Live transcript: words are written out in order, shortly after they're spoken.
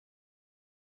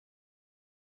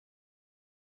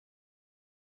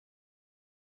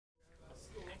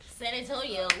San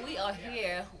Antonio, we are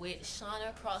here with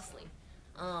Shanna Crossley.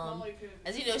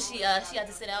 As you know, she had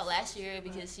to sit out last year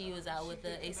because she was out with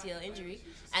the ACL injury,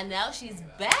 and now she's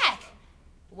back.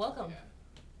 Welcome.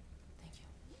 Thank you.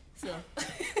 So,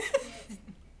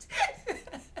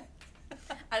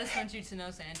 I just want you to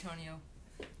know, San Antonio.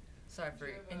 Sorry for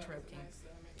interrupting,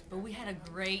 but we had a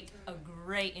great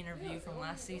interview from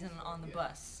last season on the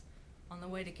bus, on the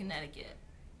way to Connecticut,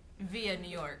 via New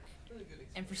York.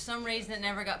 And for some reason, it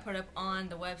never got put up on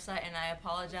the website, and I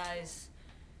apologize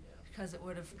because it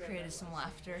would have created some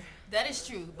laughter. That is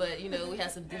true, but you know, we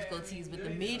had some difficulties with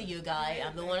the media guy.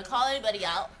 I don't want to call anybody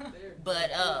out,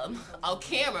 but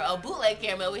our bootleg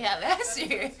camera we had last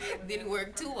year didn't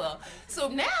work too well. So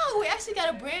now we actually got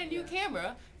a brand new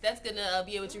camera that's gonna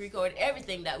be able to record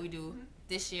everything that we do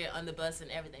this year on the bus and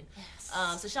everything.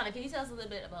 So Shanna, can you tell us a little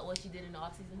bit about what you did in the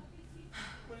off season?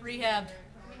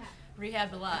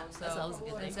 Rehabbed a lot, so that's always a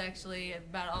good thing. That's actually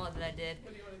about all that I did.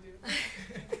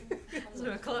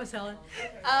 So close, Helen.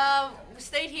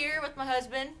 Stayed here with my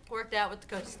husband, worked out with the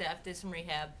coaching staff, did some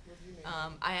rehab.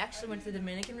 I actually went to the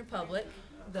Dominican Republic,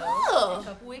 though, a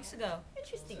couple weeks ago.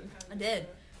 Interesting. I did.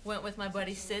 Went with my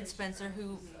buddy Sid Spencer,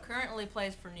 who currently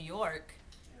plays for New York.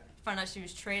 Found out she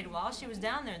was traded while she was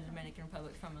down there in the Dominican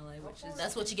Republic from LA, which is...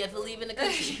 That's what you get for leaving the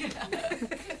country.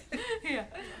 Yeah.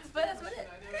 But that's what it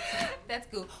is. That's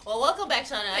cool. Well, welcome back,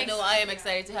 Shanna. I know I am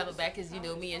excited to have her back because, you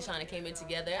know, me and Shanna came in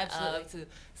together to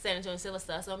San Antonio Silver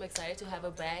Star, so I'm excited to have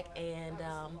her back. And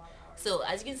so,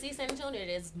 as you can see, San Antonio,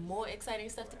 there's more exciting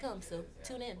stuff to come, so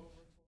tune in.